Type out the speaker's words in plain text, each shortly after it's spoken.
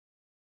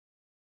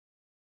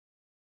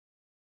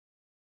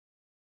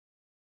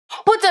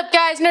What's up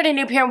guys, Nerdy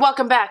Newb here and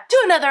welcome back to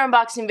another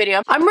unboxing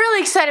video. I'm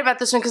really excited about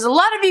this one because a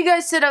lot of you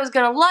guys said I was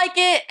gonna like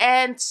it,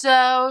 and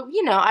so,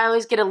 you know, I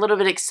always get a little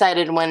bit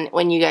excited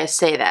when you guys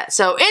say that.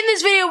 So in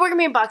this video, we're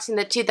gonna be unboxing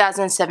the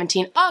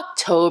 2017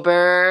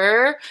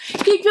 October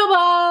Geek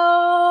box.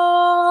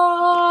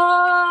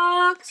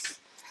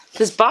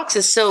 This box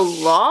is so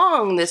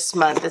long this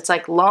month. It's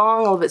like long,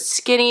 a little bit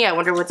skinny. I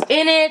wonder what's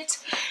in it.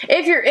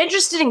 If you're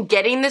interested in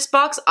getting this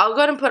box, I'll go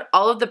ahead and put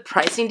all of the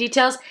pricing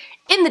details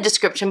in the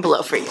description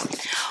below for you.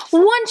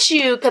 Once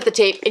you cut the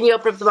tape and you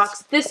open up the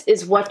box, this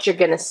is what you're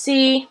gonna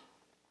see.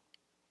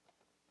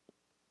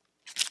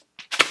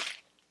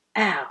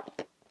 Ow.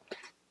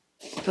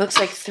 It looks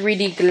like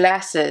 3D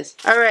glasses.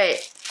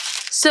 Alright,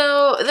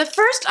 so the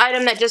first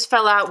item that just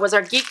fell out was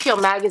our Geek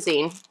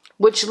magazine,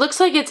 which looks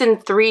like it's in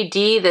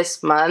 3D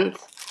this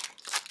month,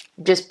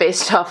 just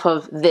based off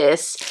of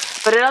this.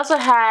 But it also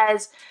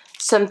has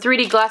some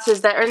 3D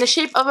glasses that are in the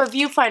shape of a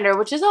viewfinder,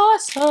 which is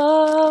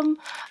awesome.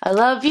 I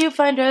love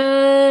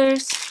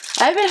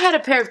viewfinders. I haven't had a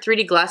pair of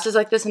 3D glasses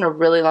like this in a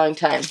really long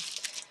time.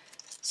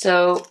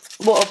 So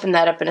we'll open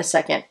that up in a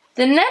second.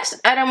 The next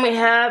item we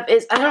have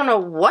is, I don't know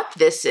what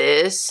this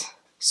is.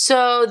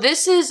 So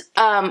this is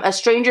a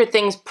Stranger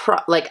Things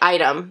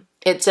item.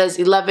 It says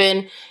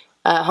 11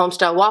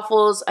 homestyle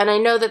waffles, and I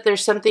know that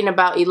there's something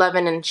about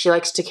 11 and she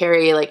likes to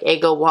carry like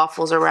Eggo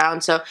waffles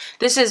around, so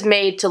this is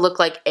made to look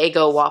like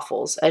Eggo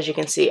waffles, as you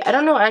can see. I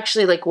don't know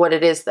actually like what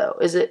it is though.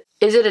 Is it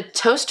a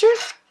toaster?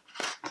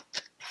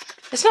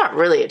 It's not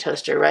really a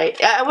toaster, right?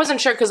 I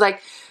wasn't sure because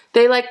like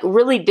they like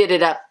really did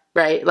it up,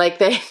 right? Like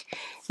they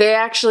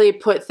actually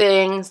put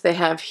things. They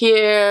have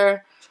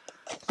here,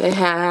 they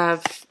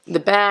have the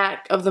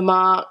back of the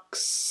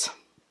box.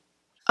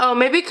 Oh,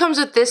 maybe it comes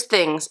with this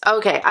things.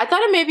 Okay, I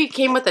thought it maybe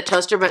came with a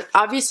toaster, but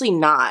obviously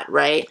not,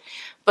 right?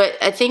 But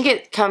I think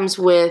it comes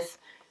with,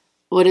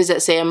 what does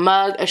it say? A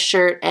mug, a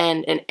shirt,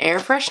 and an air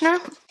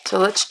freshener. So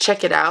let's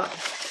check it out.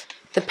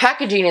 The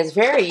packaging is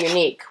very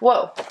unique.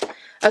 Whoa.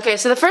 Okay,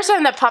 so the first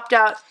item that popped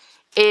out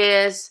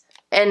is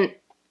an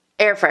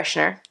air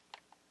freshener.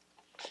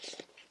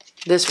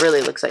 This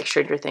really looks like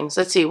Stranger Things.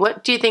 Let's see,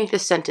 what do you think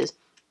this scent is?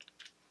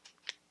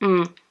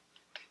 I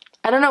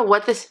don't know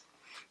what this...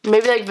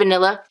 Maybe like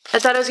vanilla. I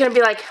thought it was going to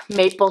be like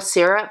maple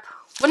syrup.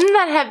 Wouldn't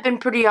that have been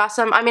pretty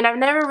awesome? I mean, I've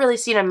never really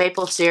seen a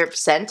maple syrup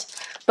scent,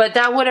 but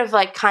that would have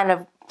like kind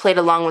of played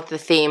along with the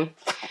theme.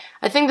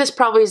 I think this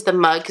probably is the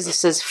mug because it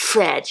says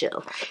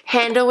fragile.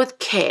 Handle with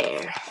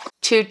care.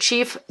 To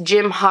Chief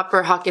Jim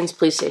Hopper Hawkins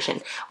Police Station.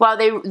 Wow,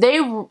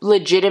 they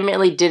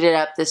legitimately did it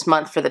up this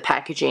month for the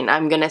packaging.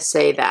 I'm going to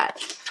say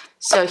that.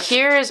 So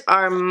here's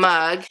our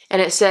mug,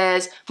 and it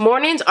says,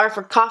 mornings are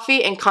for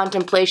coffee and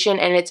contemplation,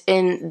 and it's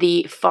in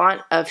the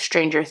font of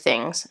Stranger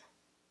Things.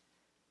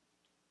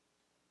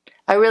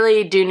 I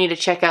really do need to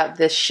check out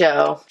this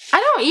show.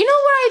 You know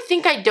what I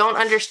think I don't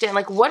understand?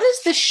 Like, what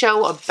is this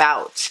show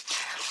about?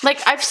 Like,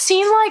 I've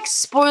seen, like,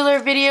 spoiler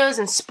videos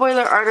and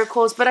spoiler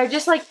articles, but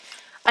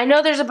I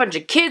know there's a bunch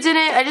of kids in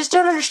it. I just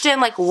don't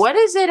understand, like, what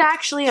is it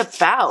actually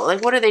about?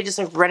 Like, what are they just,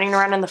 like, running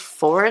around in the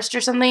forest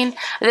or something?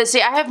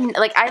 See,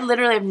 I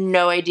literally have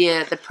no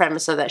idea the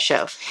premise of that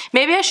show.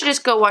 Maybe I should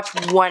just go watch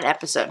one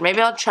episode.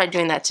 Maybe I'll try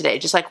doing that today.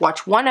 Just, like,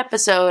 watch one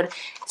episode,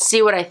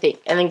 see what I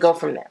think, and then go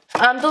from there.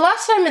 The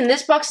last time in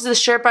this box is the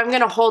shirt, but I'm going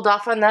to hold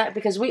off on that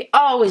because we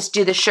always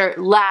do the shirt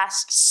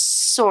last,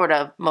 sort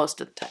of, most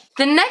of the time.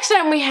 The next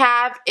item we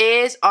have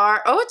is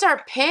it's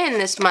our pin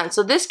this month.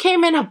 So this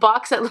came in a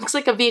box that looks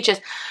like a VHS.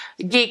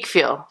 Geek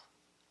feel.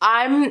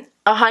 I'm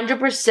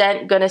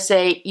 100% gonna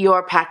say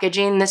your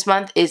packaging this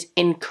month is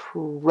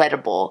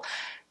incredible.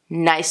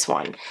 Nice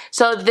one.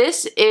 So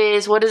this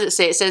is, what does it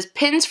say? It says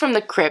pins from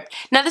the crypt.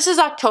 Now this is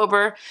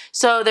October,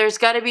 so there's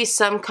got to be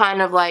some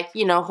kind of like,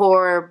 you know,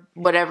 horror,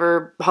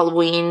 whatever,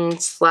 Halloween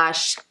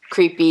 /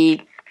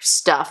 creepy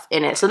stuff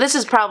in it. So this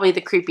is probably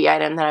the creepy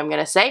item that I'm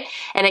gonna say,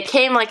 and it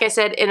came, like I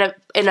said, in a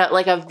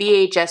like a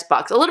VHS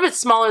box, a little bit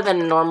smaller than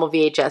a normal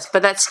VHS,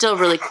 but that's still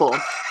really cool.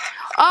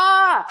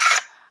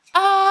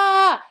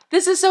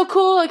 This is so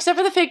cool, except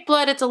for the fake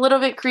blood. It's a little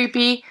bit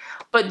creepy,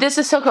 but this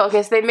is so cool.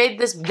 Okay, so they made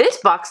this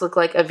box look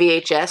like a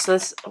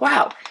VHS.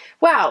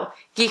 Wow,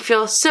 Geek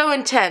feel so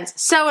intense,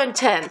 so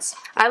intense.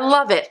 I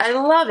love it, I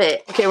love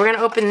it. Okay, we're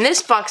gonna open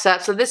this box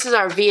up. So this is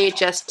our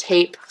VHS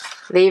tape.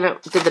 They even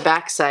did the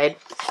back side.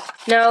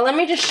 Now, let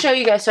me just show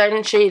you guys, so I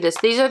didn't show you this.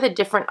 These are the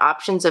different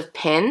options of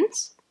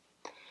pins.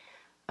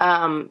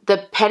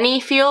 The Penny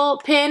Feel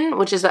pin,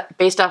 which is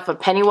based off of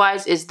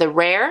Pennywise, is the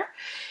rare,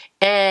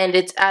 and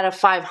it's out of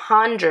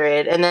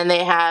 500. And then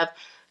they have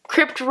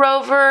Crypt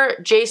Rover,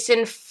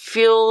 Jason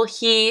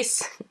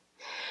Voorhees,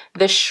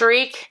 The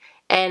Shriek,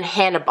 and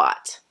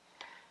Hannahbot.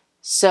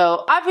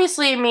 So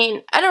obviously, I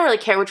mean, I don't really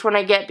care which one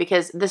I get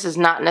because this is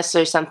not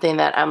necessarily something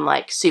that I'm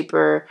like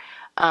super,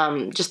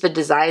 just the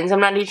designs I'm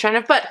not even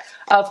trying to, but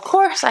of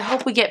course I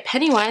hope we get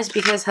Pennywise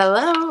because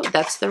hello,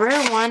 that's the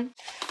rare one.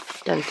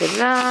 Dun, dun,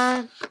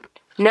 dun.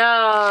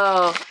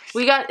 No,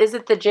 we got, is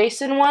it the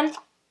Jason one?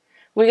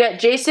 We got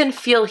Jason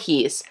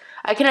Voorhees.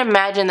 I can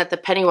imagine that the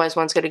Pennywise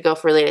one's going to go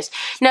for latest.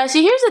 Now,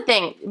 see, here's the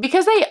thing.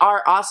 Because they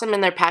are awesome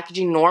in their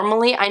packaging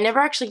normally, I never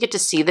actually get to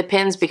see the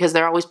pins because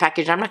they're always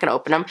packaged. I'm not going to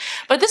open them.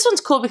 But this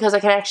one's cool because I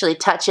can actually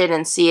touch it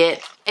and see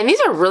it. And these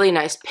are really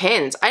nice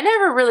pins. I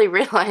never really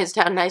realized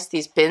how nice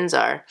these pins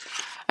are.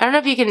 I don't know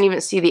if you can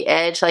even see the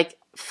edge, like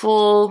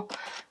full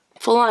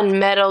on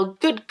metal,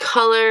 good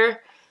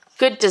color,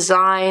 good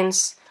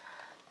designs.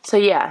 So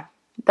yeah.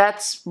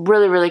 That's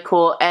really, really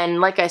cool. And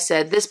like I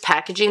said, this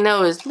packaging,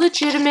 though, is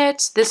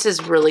legitimate. This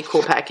is really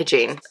cool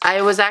packaging.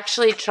 I was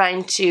actually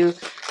trying to,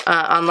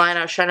 online,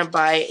 I was trying to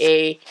buy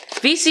a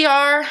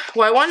VCR.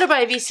 Well, I wanted to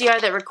buy a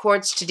VCR that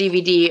records to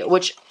DVD,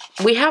 which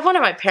we have one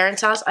at my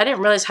parents' house. I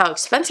didn't realize how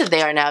expensive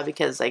they are now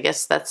because I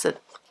guess that's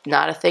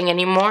not a thing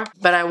anymore.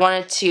 But I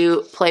wanted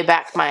to play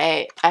back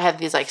I have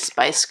these, like,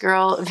 Spice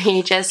Girl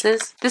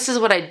VHSs. This is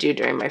what I do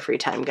during my free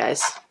time,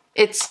 guys.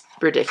 It's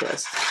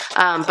ridiculous.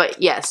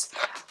 But yes.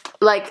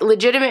 Like,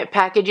 legitimate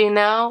packaging,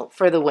 though,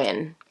 for the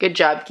win. Good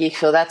job, Geek.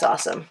 So that's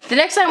awesome. The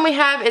next item we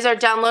have is our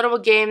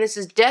downloadable game. This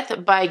is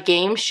Death by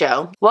Game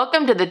Show.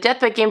 Welcome to the Death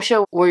by Game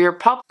Show, where your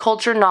pop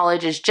culture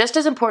knowledge is just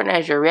as important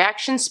as your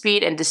reaction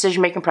speed and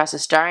decision-making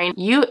process, starring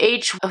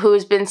UH, who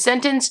has been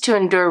sentenced to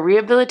endure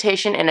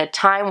rehabilitation in a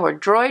time where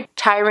droid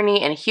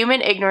tyranny and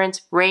human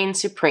ignorance reign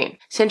supreme.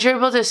 Since you're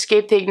able to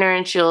escape the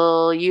ignorance,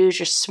 you'll use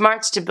your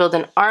smarts to build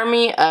an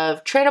army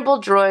of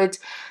trainable droids.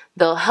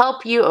 They'll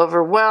help you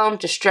overwhelm,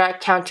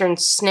 distract, counter, and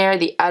snare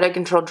the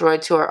out-of-control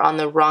droids who are on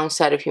the wrong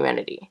side of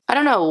humanity. I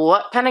don't know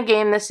what kind of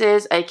game this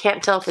is. I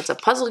can't tell if it's a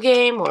puzzle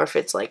game or if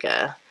it's like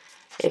a,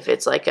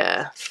 it's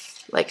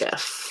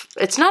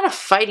not a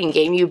fighting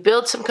game. You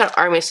build some kind of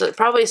army, so it's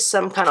probably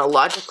some kind of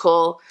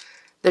logical,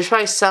 there's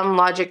probably some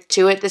logic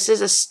to it. This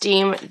is a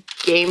Steam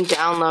game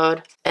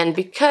download, and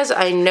because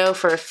I know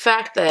for a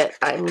fact that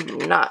I'm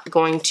not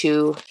going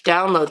to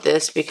download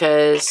this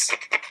because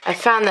I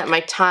found that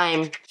my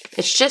time,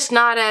 it's just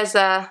not as,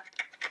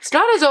 it's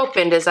not as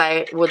opened as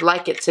I would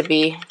like it to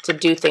be to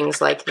do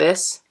things like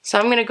this. So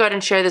I'm going to go ahead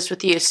and share this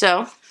with you.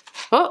 So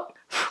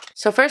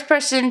first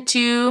person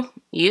to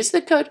use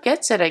the code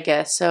gets it, I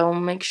guess. So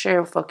make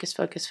sure, focus.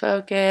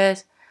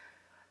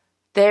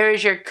 There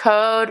is your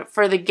code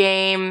for the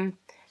game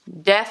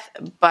Death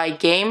by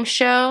Game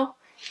Show.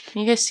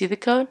 Can you guys see the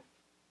code?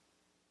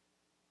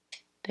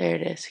 There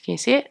it is. Can you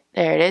see it?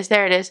 There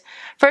it is.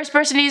 First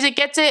person to use it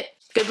gets it.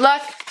 Good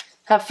luck.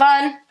 Have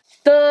fun.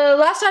 The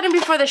last item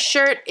before the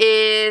shirt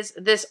is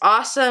this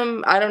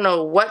awesome, I don't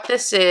know what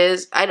this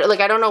is. I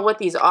don't know what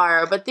these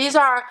are, but these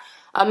are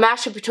a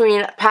mashup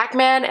between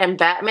Pac-Man and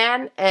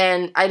Batman,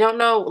 and I don't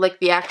know like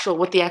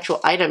what the actual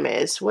item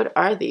is. What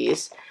are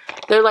these?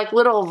 They're like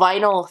little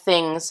vinyl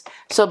things.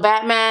 So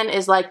Batman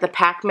is like the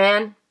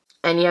Pac-Man,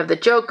 and you have the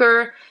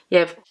Joker, you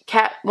have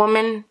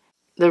Catwoman,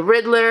 the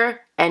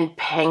Riddler, and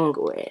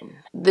Penguin.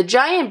 The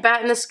giant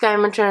bat in the sky,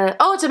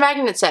 oh, it's a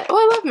magnet set. Oh,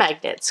 I love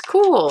magnets.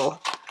 Cool.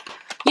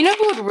 You know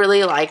who would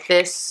really like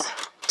this?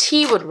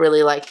 T would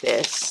really like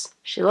this.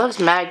 She loves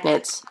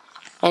magnets,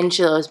 and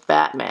she loves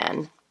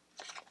Batman.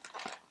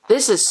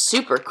 This is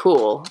super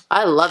cool.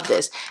 I love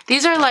this.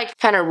 These are like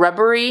kind of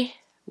rubbery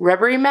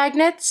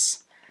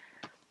magnets.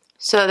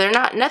 So they're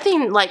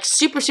nothing like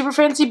super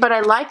fancy, but I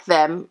like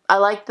them. I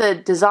like the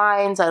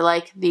designs. I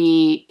like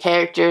the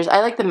characters. I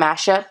like the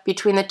mashup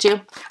between the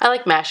two. I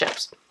like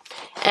mashups.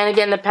 And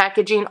again, the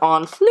packaging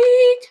on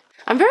fleek.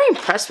 I'm very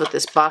impressed with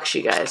this box,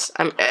 you guys.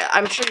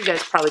 I'm sure you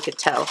guys probably could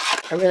tell.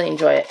 I really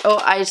enjoy it. Oh,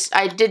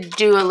 I did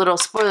do a little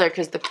spoiler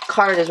because the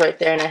card is right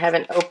there and I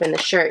haven't opened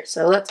the shirt.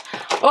 So let's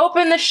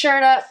open the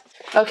shirt up.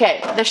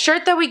 Okay, the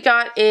shirt that we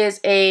got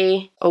is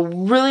a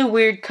really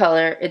weird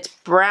color. It's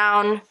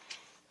brown.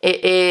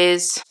 It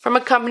is from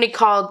a company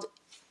called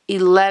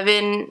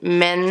 11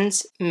 Men.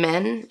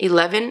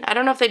 11. I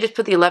don't know if they just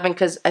put the 11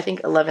 because I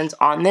think 11's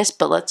on this,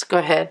 but let's go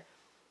ahead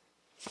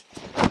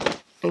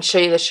and show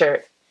you the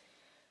shirt.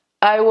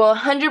 I will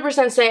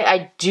 100% say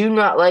I do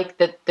not like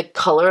the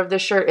color of the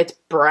shirt. It's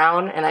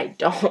brown, and I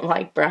don't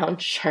like brown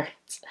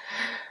shirts.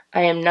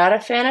 I am not a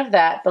fan of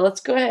that, but let's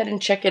go ahead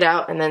and check it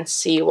out and then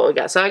see what we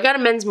got. So I got a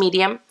men's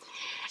medium,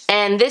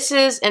 and this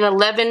is an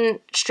 11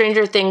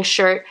 Stranger Things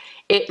shirt.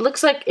 It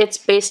looks like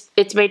it's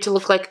made to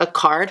look like a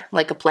card,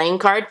 like a playing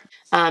card.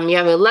 You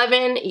have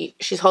 11,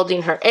 she's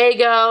holding her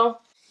Eggo.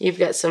 You've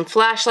got some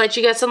flashlights.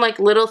 You got some like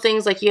little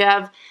things, like you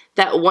have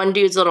that one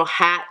dude's little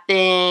hat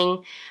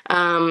thing,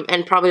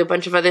 and probably a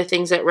bunch of other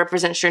things that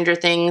represent Stranger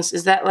Things.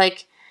 Is that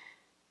like,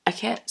 I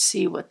can't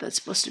see what that's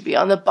supposed to be.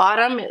 On the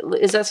bottom,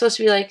 is that supposed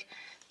to be like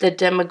the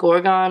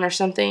Demogorgon or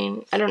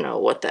something? I don't know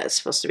what that's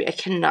supposed to be. I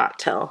cannot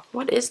tell.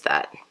 What is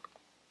that?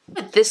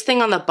 What this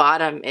thing on the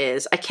bottom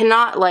is, I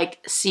cannot like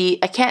see,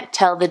 I can't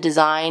tell the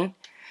design.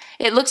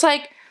 It looks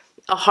like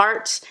a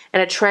heart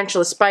and a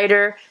tarantula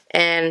spider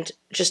and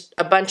just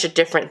a bunch of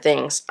different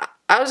things.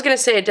 I was going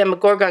to say a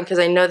Demogorgon because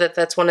I know that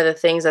that's one of the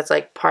things that's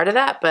like part of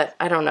that, but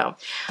I don't know.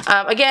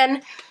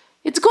 Again,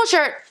 it's a cool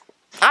shirt.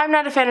 I'm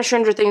not a fan of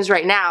Stranger Things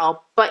right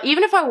now, but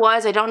even if I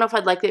was, I don't know if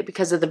I'd like it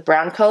because of the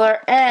brown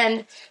color.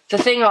 And the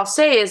thing I'll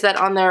say is that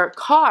on their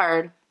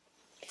card,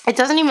 it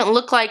doesn't even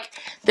look like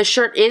the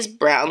shirt is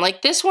brown.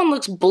 Like this one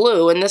looks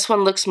blue and this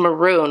one looks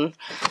maroon.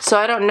 So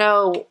I don't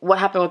know what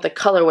happened with the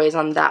colorways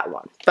on that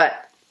one. But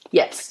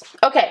yes.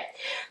 Okay.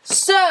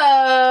 So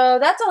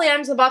that's all the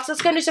items in the box.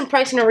 Let's go do some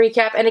pricing and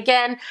recap. And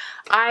again,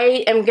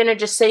 I am going to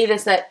just say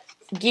this, that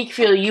Geek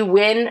Fuel, you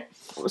win.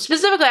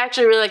 Specifically, I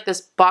actually really like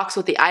this box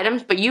with the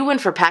items, but you win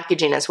for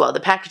packaging as well.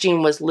 The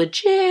packaging was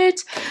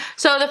legit.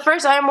 So the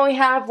first item we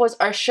have was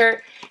our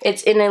shirt.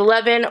 It's an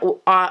 11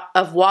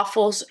 of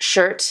Waffles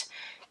shirt.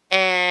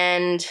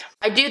 And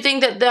I do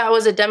think that that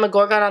was a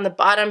Demogorgon on the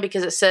bottom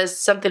because it says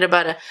something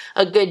about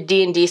a good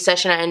D&D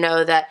session. I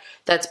know that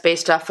that's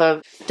based off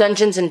of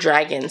Dungeons and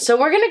Dragons. So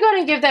we're going to go ahead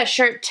and give that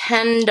shirt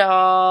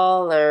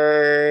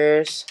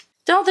 $10.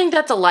 Don't think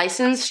that's a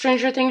licensed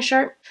Stranger Things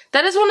shirt.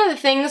 That is one of the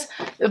things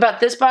about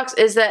this box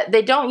is that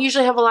they don't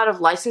usually have a lot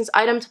of licensed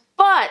items,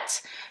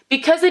 but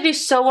because they do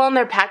so well in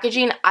their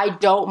packaging, I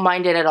don't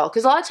mind it at all.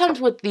 Because a lot of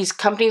times with these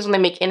companies, when they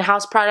make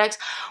in-house products,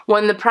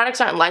 when the products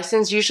aren't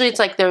licensed, usually it's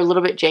like they're a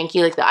little bit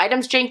janky. Like the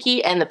item's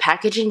janky and the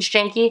packaging's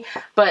janky,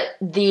 but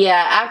the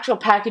actual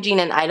packaging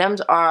and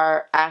items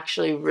are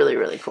actually really,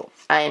 really cool.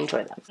 I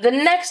enjoy them. The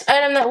next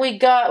item that we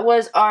got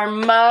was our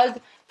mug.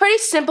 Pretty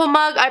simple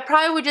mug. I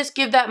probably would just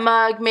give that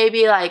mug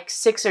maybe like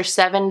 $6 or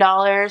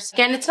 $7.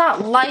 Again, it's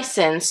not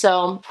licensed,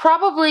 so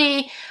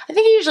probably, I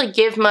think I usually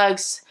give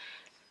mugs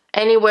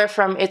anywhere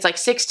from, it's like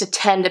 6 to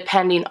 10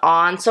 depending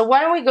on. So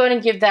why don't we go ahead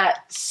and give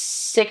that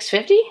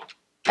 $6.50?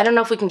 I don't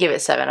know if we can give it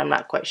 7, I'm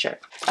not quite sure.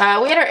 We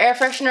had our air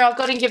freshener, I'll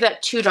go ahead and give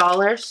that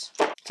 $2.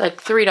 It's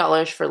like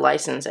 $3 for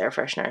licensed air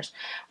fresheners.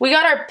 We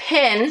got our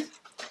pin,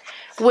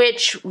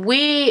 which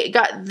we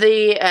got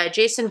the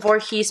Jason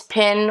Voorhees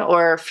pin,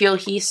 or Fuel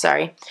Hees,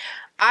 sorry.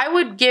 I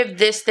would give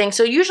this thing,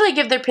 so usually I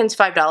give their pins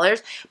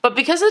 $5, but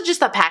because of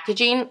just the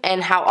packaging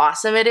and how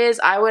awesome it is,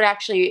 I would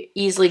actually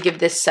easily give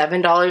this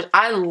 $7.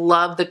 I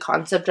love the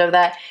concept of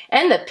that,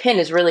 and the pin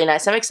is really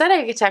nice. I'm excited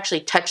I get to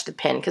actually touch the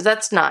pin, because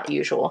that's not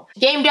usual.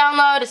 Game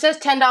download, it says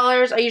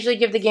 $10. I usually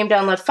give the game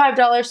download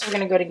 $5, so we're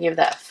going to go to give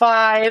that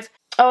 $5.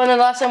 Oh, and then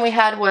the last one we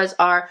had was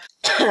our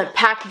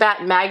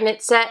pac-man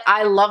magnet set.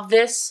 I love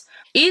this.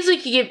 Easily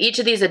could give each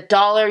of these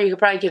 $1. You could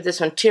probably give this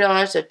one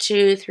 $2. So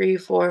 2, 3,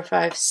 4,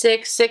 5,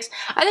 6.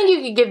 I think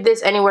you could give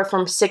this anywhere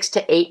from $6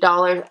 to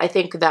 $8. I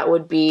think that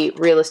would be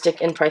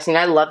realistic in pricing.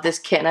 I love this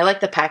kit and I like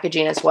the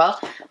packaging as well.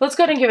 Let's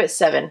go ahead and give it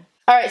 7.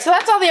 Alright, so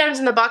that's all the items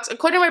in the box.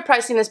 According to my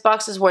pricing, this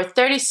box is worth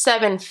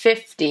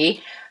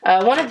 $37.50.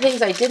 One of the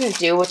things I didn't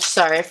do, which,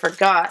 sorry, I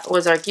forgot,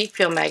 was our Geek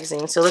Fuel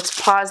magazine. So let's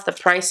pause the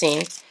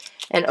pricing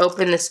and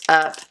open this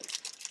up.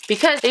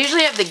 Because they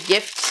usually have the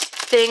gift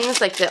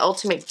things, like the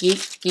Ultimate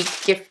Geek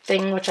gift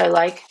thing, which I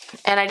like.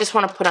 And I just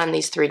want to put on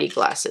these 3D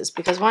glasses,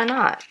 because why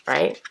not,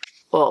 right?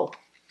 Whoa.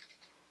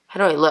 How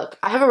do I look?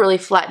 I have a really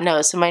flat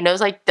nose, so my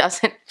nose, like,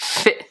 doesn't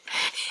fit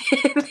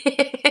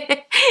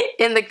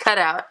in the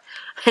cutout.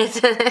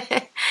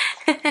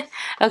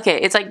 Okay,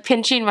 it's like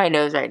pinching my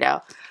nose right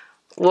now.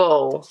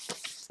 Whoa.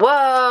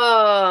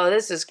 Whoa,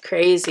 this is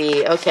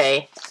crazy.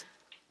 Okay.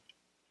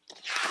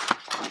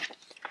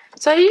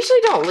 So I usually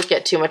don't look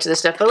at too much of this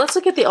stuff, but let's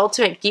look at the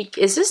Ultimate Geek.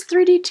 Is this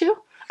 3D too?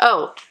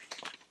 Oh.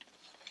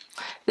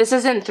 This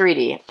isn't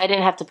 3D. I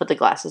didn't have to put the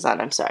glasses on,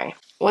 I'm sorry.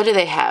 What do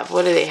they have?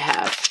 What do they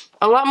have?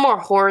 A lot more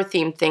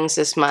horror-themed things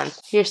this month.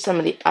 Here's some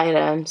of the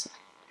items.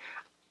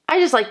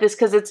 I just like this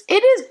because it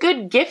is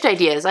good gift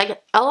ideas.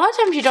 Like, a lot of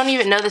times you don't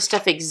even know this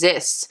stuff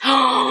exists.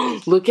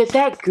 Look at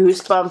that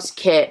Goosebumps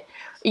kit.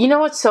 You know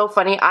what's so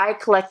funny? I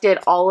collected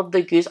all of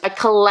the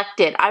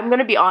I'm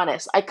gonna be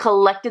honest, I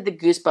collected the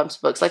Goosebumps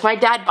books. Like, my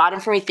dad bought them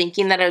for me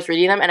thinking that I was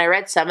reading them, and I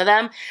read some of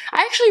them.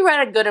 I actually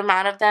read a good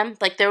amount of them.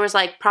 Like, there was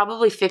like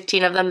probably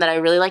 15 of them that I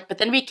really liked, but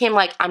then it became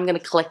like, I'm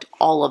gonna collect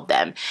all of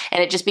them.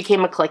 And it just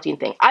became a collecting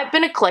thing. I've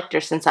been a collector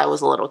since I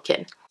was a little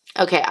kid.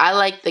 Okay, I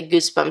like the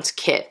Goosebumps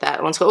kit.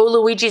 That one's cool. Oh,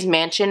 Luigi's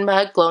Mansion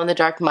mug,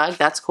 glow-in-the-dark mug.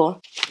 That's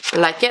cool. I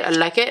like it, I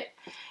like it.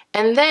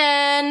 And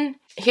then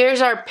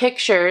here's our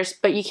pictures,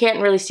 but you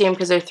can't really see them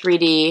because they're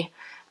 3D.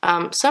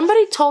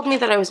 Somebody told me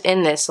that I was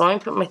in this, so let me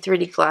put my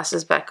 3D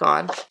glasses back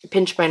on.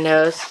 Pinch my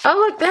nose. Oh,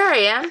 look, there I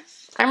am.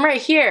 I'm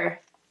right here.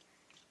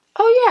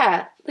 Oh,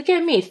 yeah. Look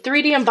at me.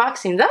 3D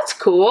unboxing. That's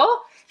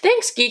cool.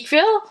 Thanks, Geek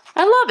Fuel.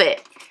 I love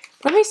it.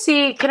 Let me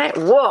see. Can I?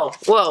 Whoa.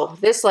 Whoa.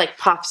 This, like,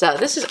 pops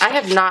out. I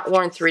have not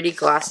worn 3D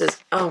glasses.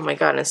 Oh, my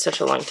God, in such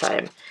a long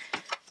time.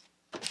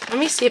 Let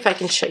me see if I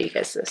can show you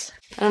guys this.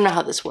 I don't know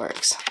how this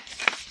works.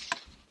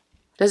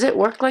 Does it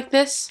work like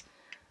this?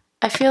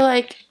 I feel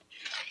like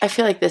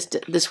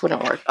this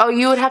wouldn't work. Oh,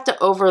 you would have to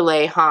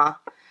overlay, huh?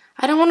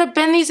 I don't want to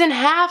bend these in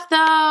half,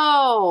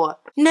 though.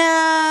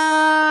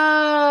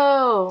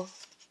 No.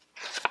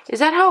 Is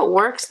that how it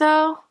works,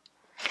 though?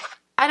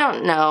 I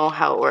don't know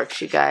how it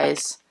works, you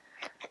guys.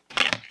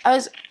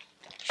 Well,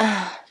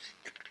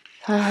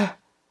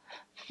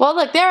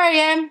 look, there I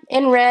am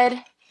in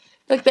red.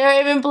 Look, there I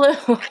am in blue.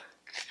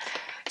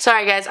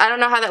 Sorry, guys. I don't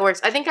know how that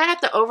works. I think I have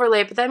to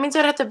overlay, but that means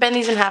I'd have to bend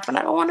these in half, and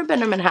I don't want to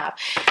bend them in half.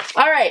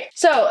 All right.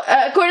 So,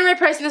 according to my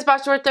price in this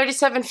box, we're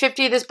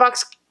 $37.50. This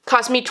box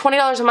Cost me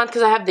 $20 a month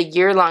because I have the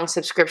year-long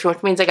subscription,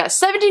 which means I got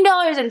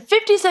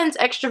 $17.50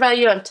 extra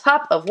value on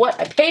top of what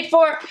I paid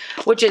for,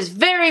 which is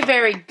very,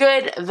 very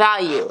good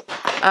value.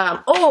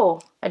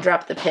 Oh, I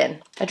dropped the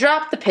pin. I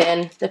dropped the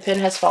pin. The pin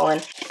has fallen.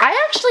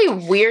 I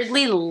actually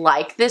weirdly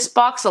like this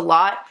box a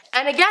lot.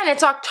 And again,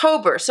 it's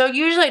October, so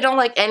usually I don't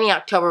like any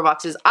October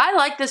boxes. I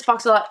like this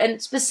box a lot, and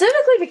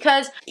specifically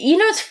because, you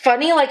know, it's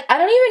funny, like, I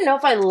don't even know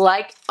if I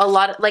like a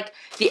lot of, like,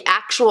 the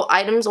actual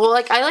items. Well,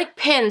 like, I like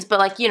pins, but,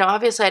 like, you know,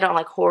 obviously I don't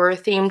like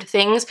horror-themed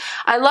things.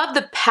 I love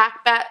the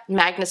pac-man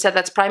magnet set.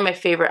 That's probably my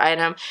favorite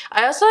item.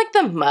 I also like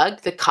the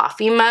mug, the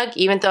coffee mug,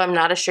 even though I'm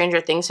not a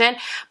Stranger Things fan.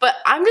 But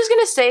I'm just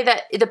gonna say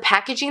that the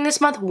packaging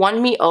this month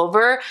won me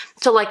over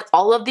to, like,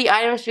 all of the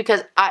items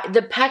because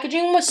the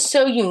packaging was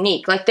so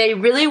unique. Like, they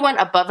really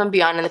went above and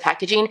beyond in the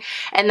packaging,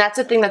 and that's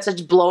the thing that's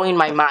just blowing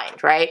my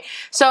mind, right?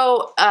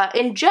 So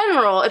in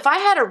general, if I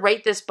had to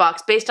rate this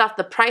box based off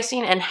the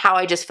pricing and how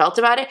I just felt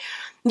about it,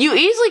 you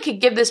easily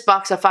could give this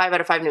box a 5 out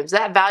of 5 noobs.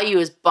 That value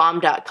is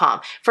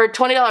bomb.com. For a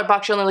 $20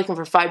 box, you're only looking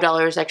for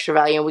 $5 extra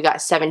value, and we got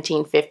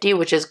 $17.50,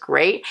 which is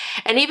great.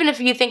 And even if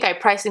you think I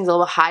price things a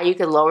little high, you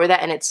could lower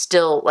that, and it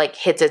still, like,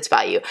 hits its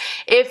value.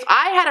 If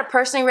I had to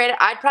personally rate it,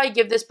 I'd probably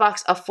give this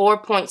box a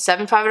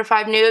 4.75 out of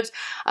 5 noobs.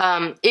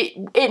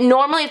 It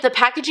normally, if the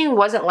packaging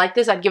wasn't like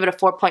this, I'd give it a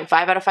 4.5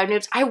 out of 5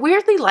 noobs. I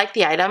weirdly like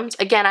the items.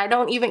 Again, I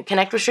don't even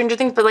connect with Stranger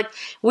Things, but, like,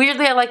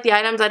 weirdly I like the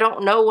items. I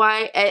don't know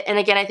why, and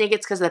again, I think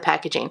it's because of the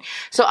packaging.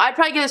 So I'd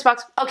probably give this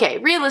box, okay,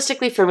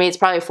 realistically for me, it's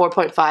probably a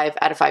 4.5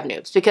 out of 5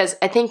 noobs, because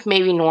I think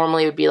maybe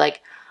normally it would be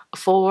like a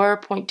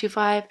 4.25.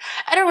 I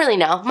don't really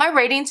know. My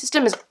rating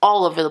system is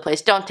all over the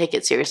place. Don't take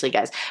it seriously,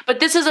 guys.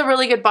 But this is a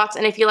really good box,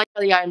 and if you like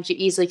all the items, you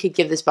easily could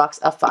give this box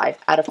a 5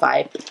 out of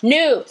 5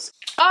 noobs.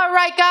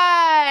 Alright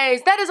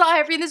guys, that is all I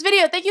have for you in this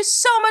video. Thank you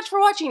so much for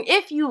watching.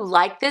 If you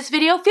like this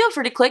video, feel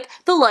free to click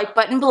the like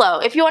button below.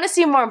 If you want to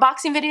see more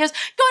unboxing videos,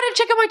 go ahead and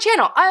check out my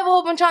channel. I have a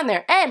whole bunch on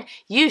there, and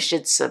you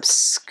should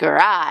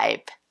subscribe.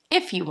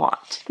 If you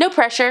want. No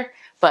pressure,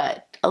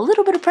 but a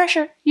little bit of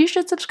pressure. You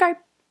should subscribe.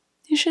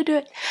 You should do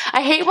it.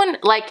 I hate when,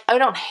 like, I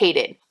don't hate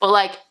it, but,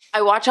 like,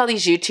 I watch all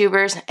these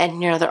YouTubers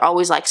and, you know, they're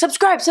always like,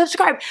 subscribe,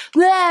 subscribe,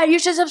 yeah, you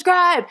should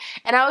subscribe.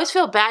 And I always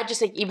feel bad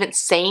just, like, even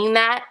saying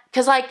that,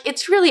 because, like,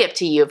 it's really up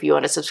to you if you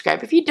want to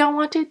subscribe. If you don't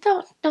want to,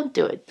 don't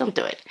do it. Don't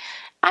do it.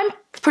 I'm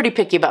pretty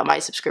picky about my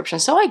subscription,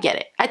 so I get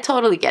it. I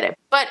totally get it.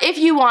 But if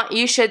you want,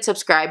 you should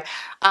subscribe.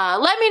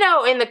 Let me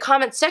know in the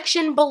comment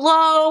section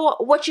below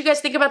what you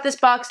guys think about this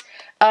box.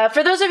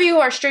 For those of you who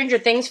are Stranger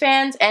Things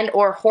fans and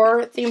or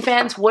horror theme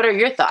fans, what are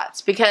your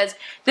thoughts? Because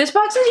this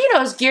box is, you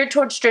know, is geared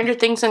towards Stranger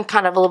Things and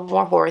kind of a little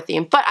more horror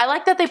theme. But I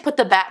like that they put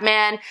the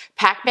Batman,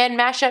 Pac-Man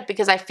mashup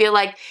because I feel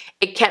like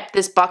it kept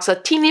this box a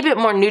teeny bit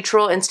more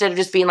neutral instead of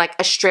just being like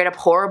a straight up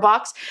horror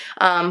box.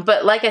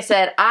 But like I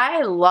said,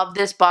 I love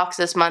this box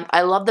this month.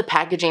 I love the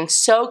packaging,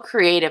 so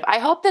creative. I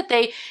hope that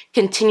they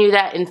continue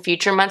that in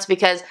future months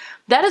because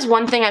that is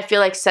one thing I feel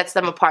like sets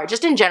them apart,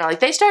 just in general. Like,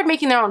 they started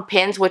making their own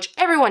pins, which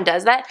everyone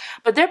does that,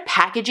 but their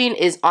packaging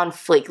is on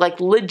fleek. Like,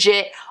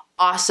 legit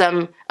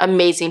awesome,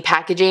 amazing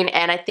packaging,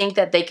 and I think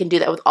that they can do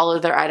that with all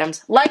of their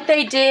items like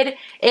they did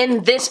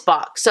in this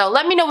box. So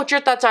let me know what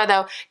your thoughts are,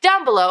 though,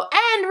 down below.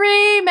 And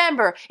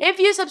remember, if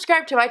you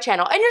subscribe to my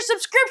channel and your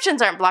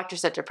subscriptions aren't blocked or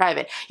set to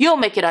private, you'll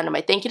make it onto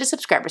my thank you to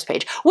subscribers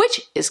page,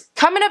 which is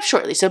coming up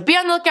shortly. So be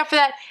on the lookout for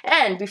that.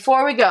 And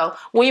before we go,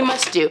 we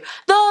must do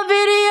the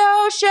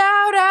video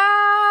shout out.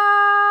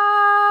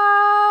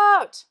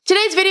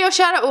 Today's video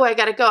shout out. Oh, I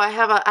gotta go. I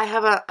have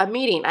a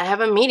meeting.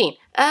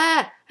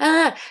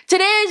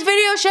 Today's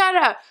video shout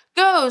out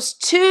goes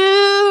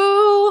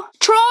to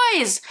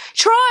Troy's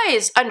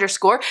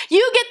underscore.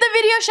 You get the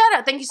video shout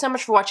out. Thank you so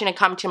much for watching and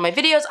commenting on my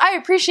videos. I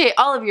appreciate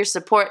all of your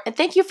support, and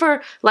thank you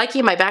for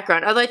liking my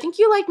background. Although I think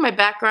you liked my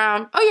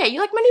background. Oh yeah,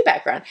 you like my new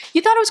background.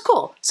 You thought it was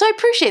cool, so I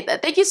appreciate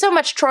that. Thank you so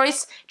much,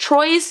 Troy's,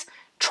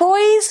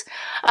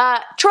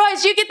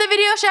 you get the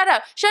video shout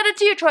out. Shout out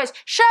to you, Troy's.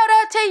 Shout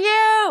out to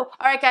you.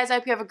 All right, guys, I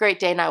hope you have a great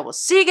day, and I will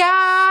see you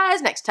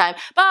guys next time.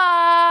 Bye.